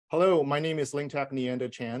Hello, my name is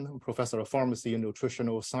Lingtak-Neader Chan, I'm professor of pharmacy and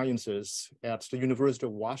nutritional sciences at the University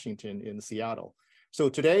of Washington in Seattle. So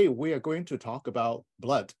today we are going to talk about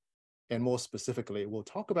blood, and more specifically, we'll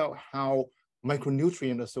talk about how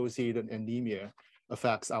micronutrient-associated anemia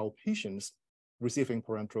affects our patients receiving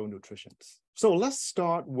parenteral nutrition. So let's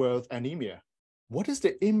start with anemia. What is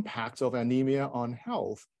the impact of anemia on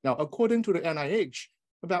health? Now, according to the NIH,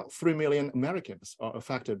 about 3 million Americans are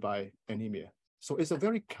affected by anemia. So it's a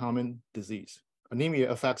very common disease. Anemia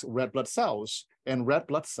affects red blood cells, and red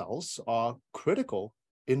blood cells are critical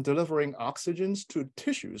in delivering oxygens to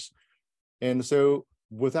tissues. And so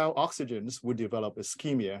without oxygens, we develop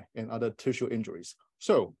ischemia and other tissue injuries.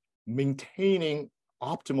 So maintaining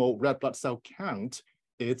optimal red blood cell count,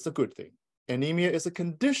 it's a good thing. Anemia is a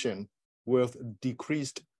condition with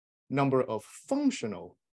decreased number of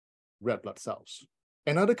functional red blood cells.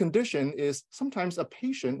 Another condition is sometimes a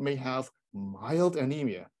patient may have mild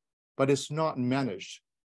anemia, but it's not managed,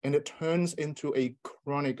 and it turns into a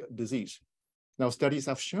chronic disease. Now, studies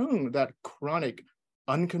have shown that chronic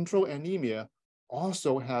uncontrolled anemia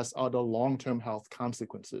also has other long-term health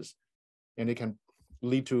consequences, and it can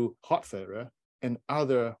lead to heart failure and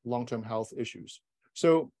other long-term health issues.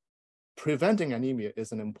 So preventing anemia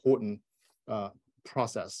is an important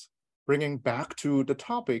process. Bringing back to the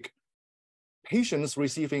topic, patients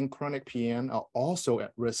receiving chronic PN are also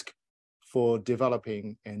at risk for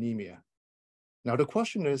developing anemia. Now, the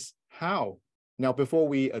question is how? Now, before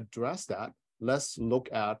we address that, let's look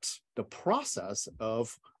at the process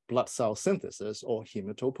of blood cell synthesis or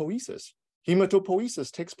hematopoiesis. Hematopoiesis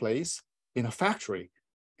takes place in a factory,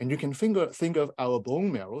 and you can think of our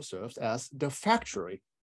bone marrow serves as the factory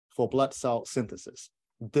for blood cell synthesis.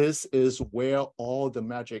 This is where all the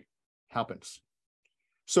magic happens.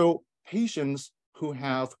 So patients who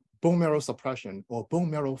have bone marrow suppression or bone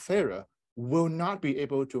marrow failure will not be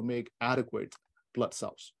able to make adequate blood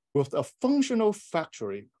cells. With a functional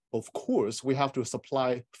factory, of course, we have to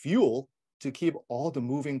supply fuel to keep all the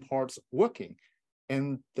moving parts working.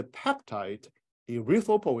 And the peptide,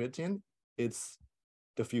 erythropoietin, is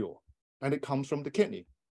the fuel, and it comes from the kidney.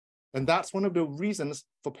 And that's one of the reasons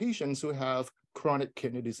for patients who have chronic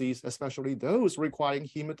kidney disease, especially those requiring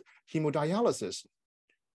hemodialysis,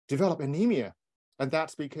 develop anemia. And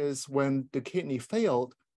that's because when the kidney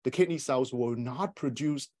failed, the kidney cells will not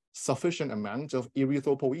produce sufficient amount of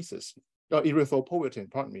erythropoietin,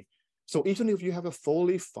 pardon me. So even if you have a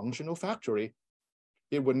fully functional factory,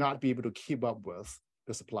 it would not be able to keep up with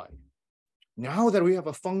the supply. Now that we have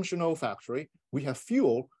a functional factory, we have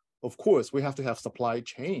fuel, of course, we have to have supply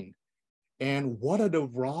chain. And what are the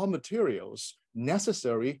raw materials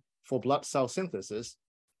necessary for blood cell synthesis?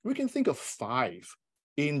 We can think of 5.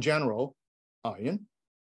 In general, iron,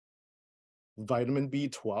 vitamin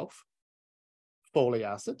B12, folic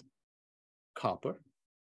acid, copper,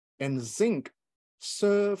 and zinc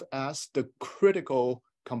serve as the critical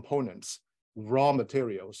components, raw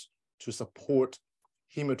materials to support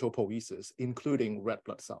hematopoiesis, including red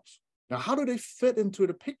blood cells. Now, how do they fit into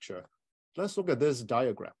the picture? Let's look at this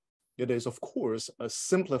diagram. It is, of course, a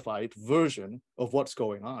simplified version of what's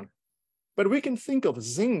going on. But we can think of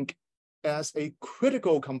zinc as a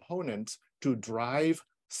critical component to drive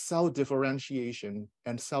cell differentiation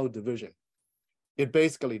and cell division. It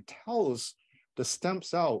basically tells the stem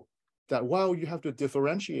cell that while you have to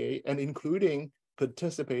differentiate and including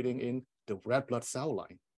participating in the red blood cell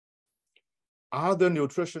line, other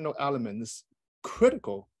nutritional elements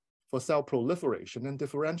critical for cell proliferation and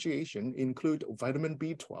differentiation include vitamin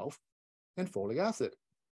B12 and folic acid.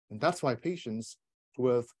 And that's why patients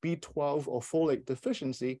with B12 or folate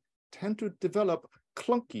deficiency tend to develop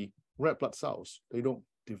clunky red blood cells. They don't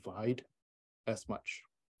divide as much.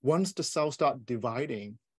 Once the cells start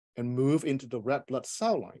dividing and move into the red blood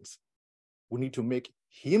cell lines, we need to make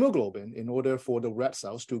hemoglobin in order for the red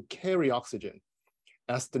cells to carry oxygen.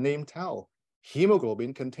 As the name tells,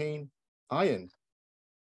 hemoglobin contains iron.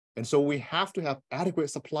 And so we have to have adequate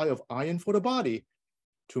supply of iron for the body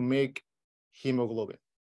to make hemoglobin.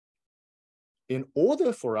 In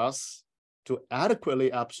order for us to adequately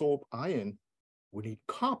absorb iron, we need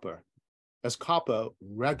copper, as copper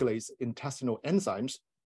regulates intestinal enzymes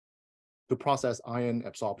to process iron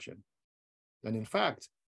absorption. And in fact,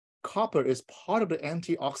 copper is part of the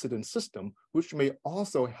antioxidant system, which may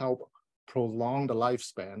also help prolong the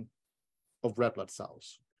lifespan of red blood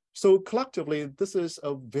cells. So collectively, this is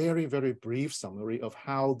a very, very brief summary of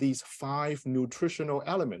how these 5 nutritional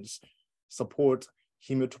elements support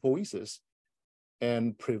hematopoiesis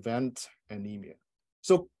and prevent anemia.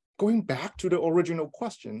 So going back to the original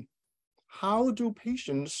question, how do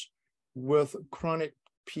patients with chronic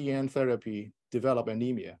PN therapy develop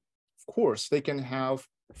anemia? Of course, they can have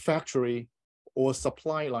factory or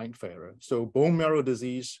supply line failure. So bone marrow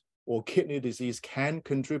disease or kidney disease can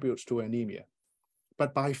contribute to anemia.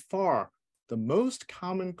 But by far, the most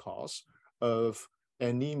common cause of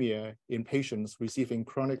anemia in patients receiving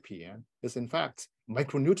chronic PN is in fact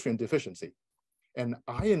micronutrient deficiency. And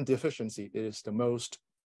iron deficiency is the most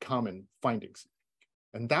common findings.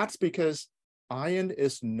 And that's because iron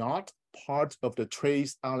is not part of the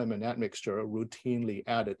trace element admixture routinely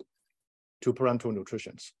added to parenteral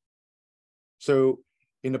nutrition. So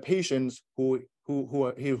in the patients who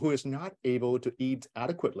is not able to eat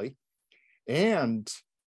adequately and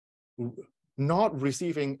not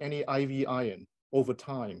receiving any IV iron over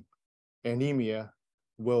time, anemia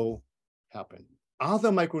will happen.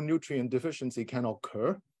 Other micronutrient deficiency can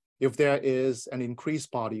occur if there is an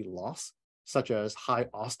increased body loss, such as high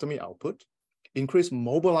ostomy output, increased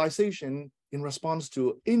mobilization in response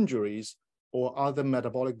to injuries or other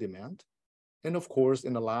metabolic demand. And of course,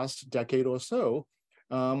 in the last decade or so,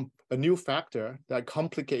 a new factor that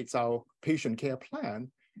complicates our patient care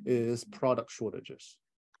plan is product shortages.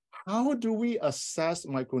 How do we assess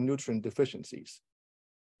micronutrient deficiencies?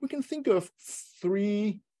 We can think of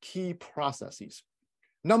three key processes.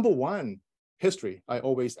 Number one, history. I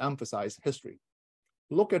always emphasize history.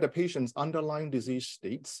 Look at the patient's underlying disease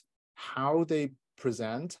states, how they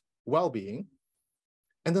present well-being,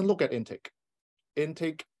 and then look at intake.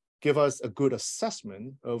 Intake give us a good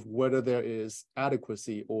assessment of whether there is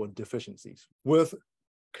adequacy or deficiencies. With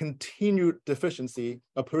continued deficiency,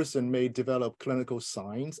 a person may develop clinical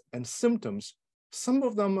signs and symptoms. Some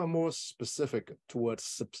of them are more specific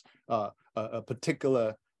towards a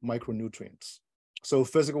particular micronutrients. So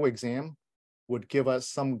physical exam would give us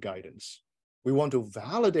some guidance. We want to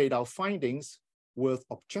validate our findings with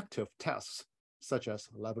objective tests, such as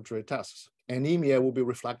laboratory tests. Anemia will be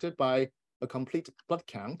reflected by a complete blood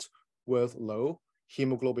count with low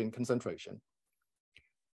hemoglobin concentration.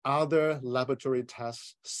 Other laboratory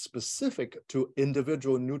tests specific to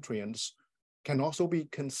individual nutrients can also be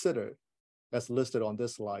considered, as listed on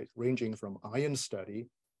this slide, ranging from iron study,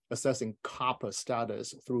 assessing copper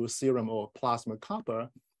status through serum or plasma copper,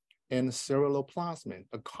 and ceruloplasmin,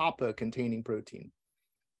 a copper-containing protein.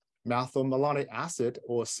 Methylmalonic acid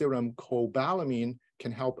or serum cobalamin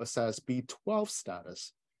can help assess B12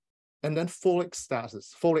 status. And then folic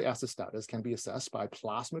acid status can be assessed by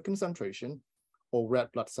plasma concentration or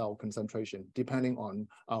red blood cell concentration, depending on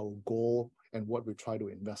our goal and what we try to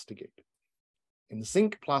investigate. And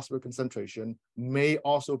zinc plasma concentration may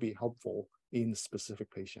also be helpful in specific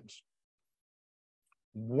patients.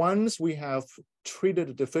 Once we have treated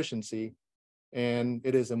a deficiency, and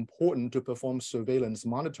it is important to perform surveillance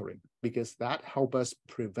monitoring because that helps us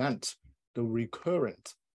prevent the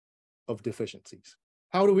recurrence of deficiencies.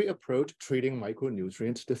 How do we approach treating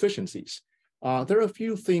micronutrient deficiencies? There are a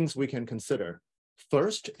few things we can consider.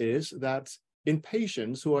 First is that in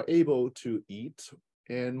patients who are able to eat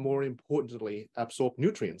and more importantly, absorb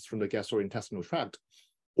nutrients from the gastrointestinal tract,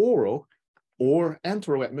 oral or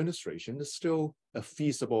enteral administration is still a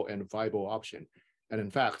feasible and viable option. And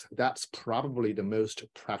in fact, that's probably the most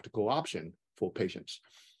practical option for patients.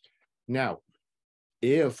 Now,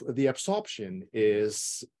 if the absorption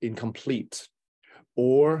is incomplete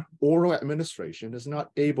or oral administration is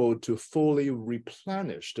not able to fully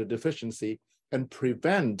replenish the deficiency and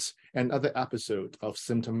prevent another episode of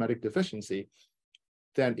symptomatic deficiency,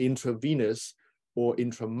 then intravenous or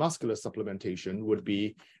intramuscular supplementation would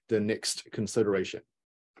be the next consideration.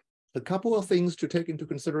 A couple of things to take into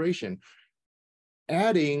consideration.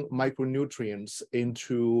 Adding micronutrients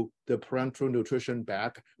into the parenteral nutrition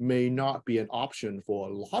bag may not be an option for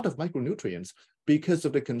a lot of micronutrients because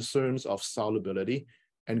of the concerns of solubility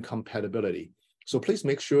and compatibility. So please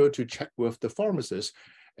make sure to check with the pharmacist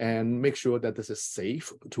and make sure that this is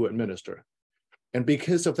safe to administer. And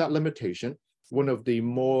because of that limitation, one of the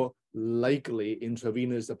more likely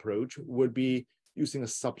intravenous approach would be using a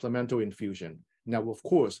supplemental infusion. Now, of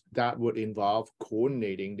course, that would involve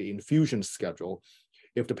coordinating the infusion schedule.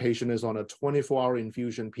 If the patient is on a 24-hour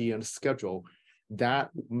infusion PN schedule, that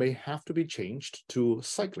may have to be changed to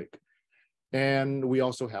cyclic. And we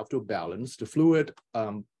also have to balance the fluid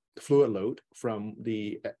load from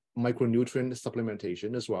the micronutrient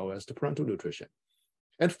supplementation as well as the parenteral nutrition.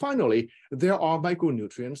 And finally, there are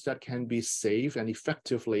micronutrients that can be safe and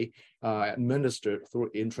effectively administered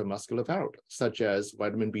through intramuscular route, such as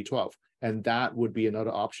vitamin B12. And that would be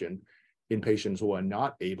another option in patients who are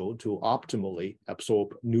not able to optimally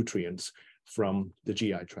absorb nutrients from the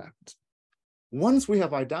GI tract. Once we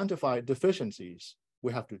have identified deficiencies,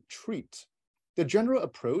 we have to treat. The general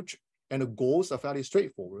approach and the goals are fairly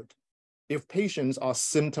straightforward. If patients are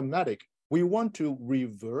symptomatic, we want to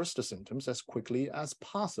reverse the symptoms as quickly as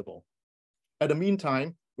possible. At the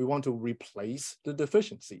meantime, we want to replace the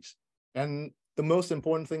deficiencies. And the most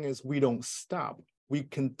important thing is we don't stop. We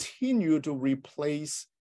continue to replace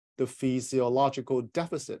the physiological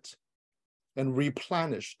deficit and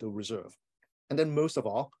replenish the reserve. And then most of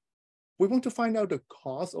all, we want to find out the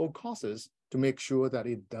cause or causes to make sure that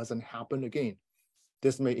it doesn't happen again.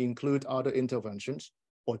 This may include other interventions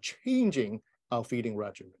or changing our feeding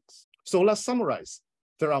regimens. So let's summarize.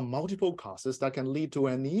 There are multiple causes that can lead to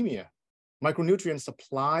anemia. Micronutrient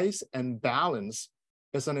supplies and balance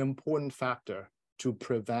is an important factor to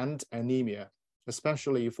prevent anemia,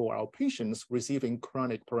 especially for our patients receiving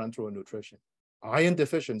chronic parenteral nutrition. Iron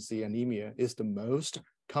deficiency anemia is the most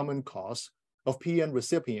common cause of PN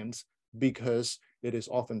recipients because it is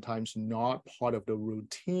oftentimes not part of the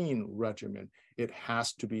routine regimen. It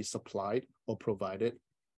has to be supplied or provided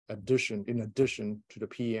in addition to the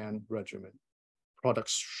PN regimen. Product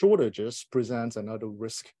shortages presents another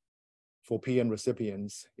risk for PN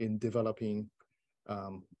recipients in developing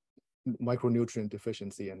micronutrient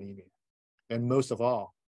deficiency anemia. And most of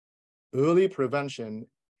all, early prevention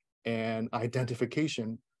and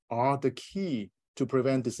identification are the key to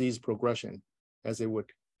prevent disease progression, as it would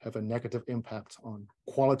have a negative impact on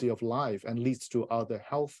quality of life and leads to other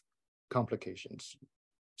health complications.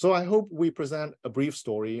 So I hope we present a brief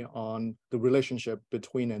story on the relationship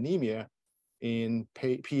between anemia in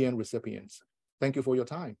PN recipients. Thank you for your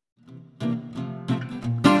time.